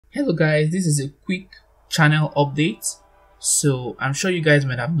Hello guys, this is a quick channel update. So I'm sure you guys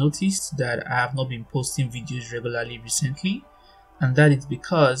might have noticed that I have not been posting videos regularly recently, and that is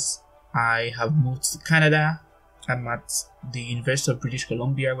because I have moved to Canada. I'm at the University of British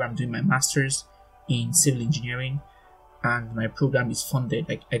Columbia where I'm doing my master's in civil engineering, and my program is funded.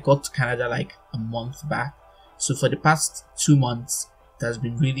 Like, I got to Canada like a month back, so for the past 2 months it has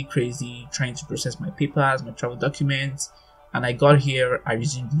been really crazy trying to process my papers, my travel documents. And I got here, I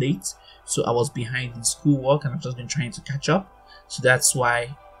resumed late, so I was behind in schoolwork and I've just been trying to catch up. So that's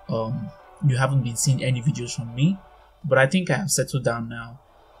why you haven't been seeing any videos from me. But I think I have settled down now,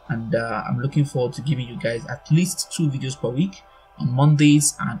 and I'm looking forward to giving you guys at least 2 videos per week on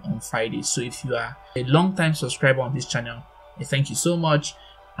Mondays and on Fridays. So if you are a long-time subscriber on this channel, I thank you so much,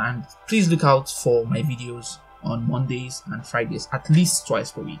 and please look out for my videos on Mondays and Fridays at least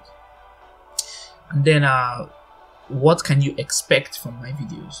twice per week. And then what can you expect from my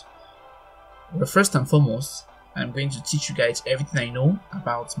videos? Well, first and foremost, I'm going to teach you guys everything I know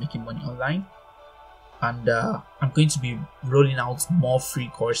about making money online, and I'm going to be rolling out more free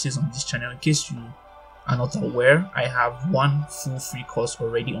courses on this channel. In case you are not aware, I have one full free course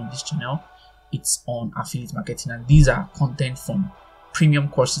already on this channel. It's on affiliate marketing, and these are content from premium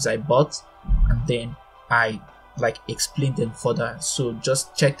courses I bought, and then I explain them further. So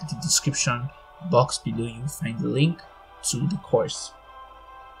just check the description box below, you find the link to the course.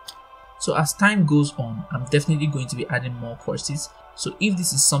 So as time goes on, I'm definitely going to be adding more courses. So if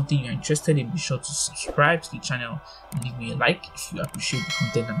this is something you're interested in, be sure to subscribe to the channel and leave me a like if you appreciate the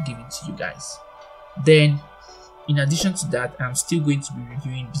content I'm giving to you guys. Then in addition to that, I'm still going to be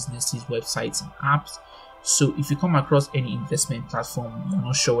reviewing businesses, websites and apps. So if you come across any investment platform, you're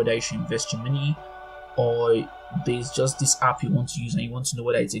not sure whether you should invest your money, or there's just this app you want to use and you want to know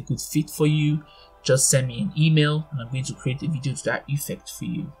whether it's a good fit for you, just send me an email and I'm going to create a video to that effect for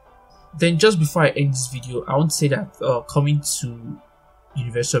you. Then just before I end this video, I want to say that coming to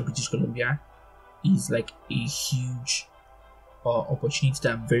University of British Columbia is like a huge opportunity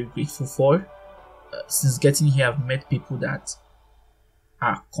that I'm very grateful for. Since getting here, I've met people that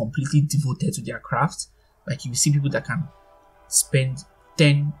are completely devoted to their craft. Like, you see people that can spend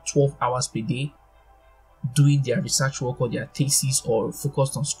 10-12 hours per day doing their research work or their thesis or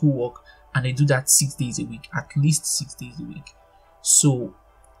focused on schoolwork, and they do that 6 days a week, at least 6 days a week. So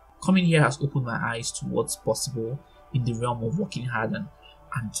coming here has opened my eyes to what's possible in the realm of working hard and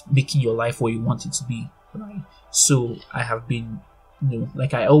making your life where you want it to be, right? So I have been,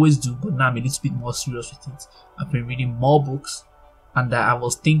 like I always do, but now I'm a little bit more serious with it. I've been reading more books, and I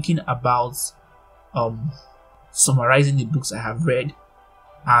was thinking about summarizing the books I have read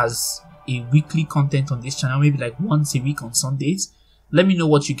as a weekly content on this channel, maybe like once a week on Sundays. Let me know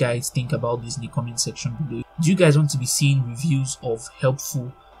what you guys think about this in the comment section below. Do you guys want to be seeing reviews of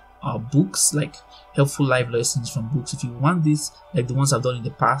helpful books, like helpful live lessons from books? If you want this, like the ones I've done in the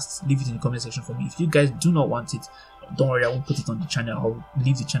past, leave it in the comment section for me. If you guys do not want it, don't worry, I won't put it on the channel. I'll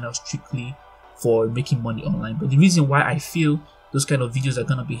leave the channel strictly for making money online. But the reason why I feel those kind of videos are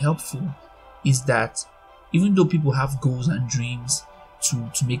gonna be helpful is that even though people have goals and dreams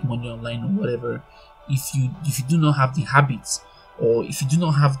to make money online or whatever, if you do not have the habits, or if you do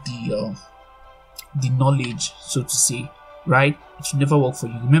not have the knowledge, so to say, right, it should never work for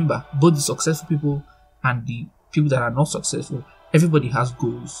you. Remember, both the successful people and the people that are not successful, everybody has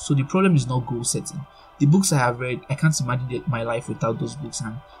goals. So the problem is not goal setting. The books I have read, I can't imagine my life without those books,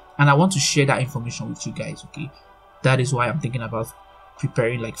 and I want to share that information with you guys. Okay, that is why I'm thinking about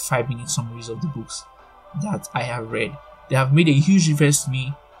preparing like 5-minute summaries of the books that I have read. They have made a huge difference to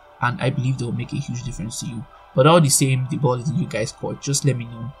me, and I believe they will make a huge difference to you. But all the same, the ball is in you guys' court. Just let me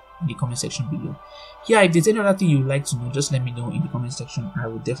know in the comment section below. Yeah, if there's any other thing you'd like to know, just let me know in the comment section. I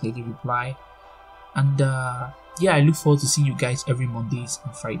will definitely reply. And yeah, I look forward to seeing you guys every Mondays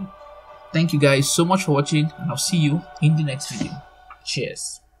and Friday. Thank you guys so much for watching, and I'll see you in the next video.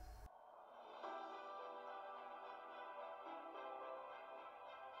 Cheers.